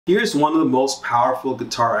Here's one of the most powerful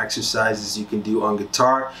guitar exercises you can do on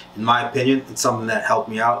guitar. In my opinion, it's something that helped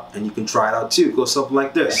me out, and you can try it out too. It goes something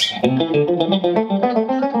like this.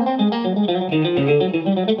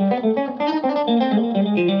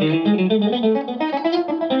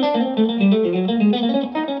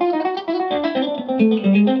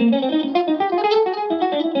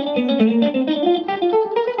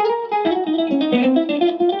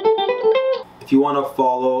 If you want to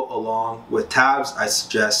follow along with tabs, I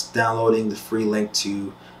suggest downloading the free link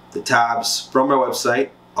to the tabs from my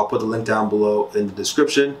website. I'll put the link down below in the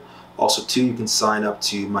description. Also too, you can sign up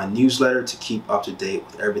to my newsletter to keep up to date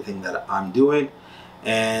with everything that I'm doing.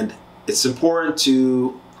 And it's important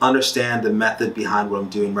to understand the method behind what I'm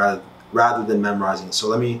doing rather than memorizing it. So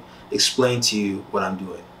let me explain to you what I'm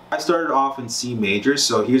doing. I started off in C major,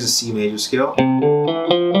 so here's a C major scale.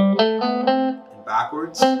 And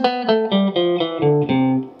backwards.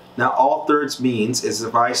 Now all thirds means is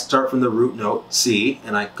if I start from the root note C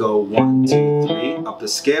and I go 1, 2, 3 up the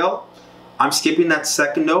scale, I'm skipping that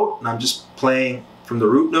second note and I'm just playing from the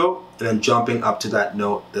root note and then jumping up to that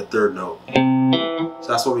note, the third note. So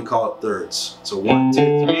that's what we call it thirds. So 1,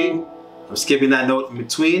 2, 3. I'm skipping that note in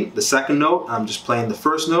between the second note. I'm just playing the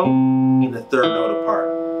first note and the third note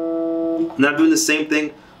apart. And I'm doing the same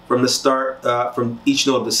thing from the start, from each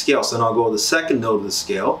note of the scale. So then I'll go to the second note of the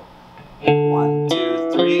scale. 1,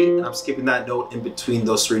 2, 3, and I'm skipping that note in between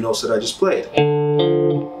those three notes that I just played.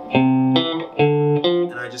 And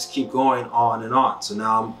I just keep going on and on. So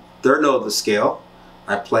now I'm third note of the scale.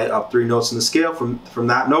 I play up 3 notes in the scale from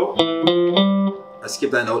that note. I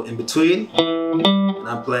skip that note in between, and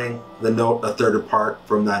I'm playing the note a third apart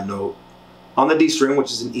from that note on the D string,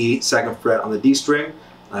 which is an E, 2nd fret on the D string,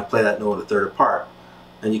 and I play that note a third apart.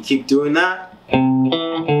 And you keep doing that.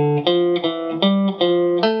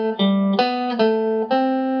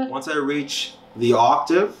 Once I reach the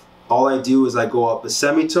octave, all I do is I go up a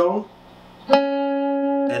semitone,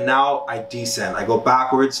 and now I descend. I go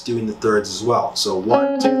backwards doing the thirds as well. So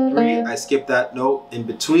 1, 2, 3, I skip that note in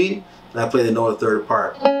between, and I play the note a third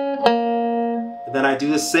apart. And then I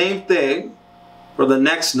do the same thing for the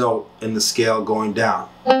next note in the scale going down.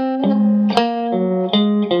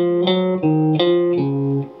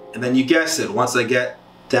 And then you guessed it, once I get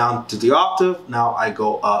down to the octave, now I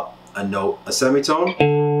go up a note, a semitone,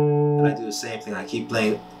 and I do the same thing. I keep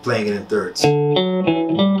playing it in thirds. And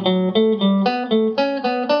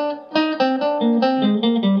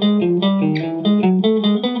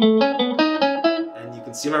you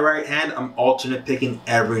can see my right hand, I'm alternate picking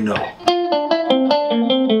every note.